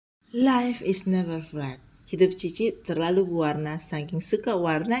Life is never flat. Hidup Cici terlalu berwarna, saking suka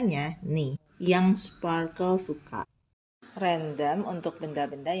warnanya nih. Yang sparkle suka. Random untuk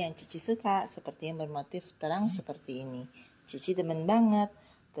benda-benda yang Cici suka, seperti yang bermotif terang seperti ini. Cici demen banget.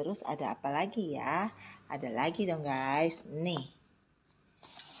 Terus ada apa lagi ya? Ada lagi dong guys, nih.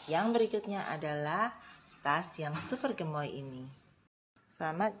 Yang berikutnya adalah tas yang super gemoy ini.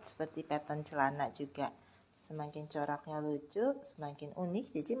 Sama seperti pattern celana juga. Semakin coraknya lucu, semakin unik,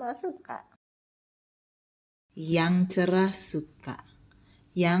 Cici malah suka. Yang cerah suka,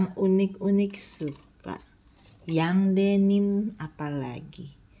 yang unik-unik suka, yang denim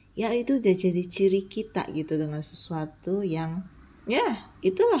apalagi. Ya itu udah jadi ciri kita gitu dengan sesuatu yang ya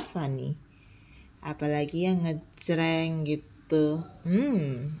itulah funny. Apalagi yang ngejreng gitu.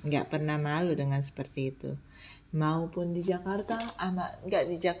 Nggak pernah malu dengan seperti itu. Maupun di Jakarta, nggak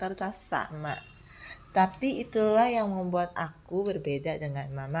di Jakarta sama. Tapi itulah yang membuat aku berbeda dengan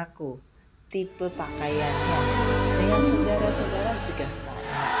mamaku. Tipe pakaiannya dengan saudara-saudara juga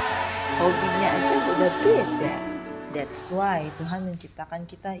sama. Hobinya aja udah beda. That's why Tuhan menciptakan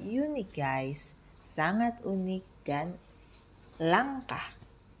kita unik guys. Sangat unik dan langka.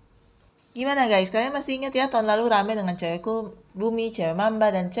 Gimana guys, kalian masih ingat ya tahun lalu rame dengan cewekku Bumi, cewek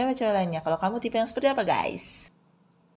Mamba, dan cewek-cewek lainnya. Kalau kamu tipe yang seperti apa guys?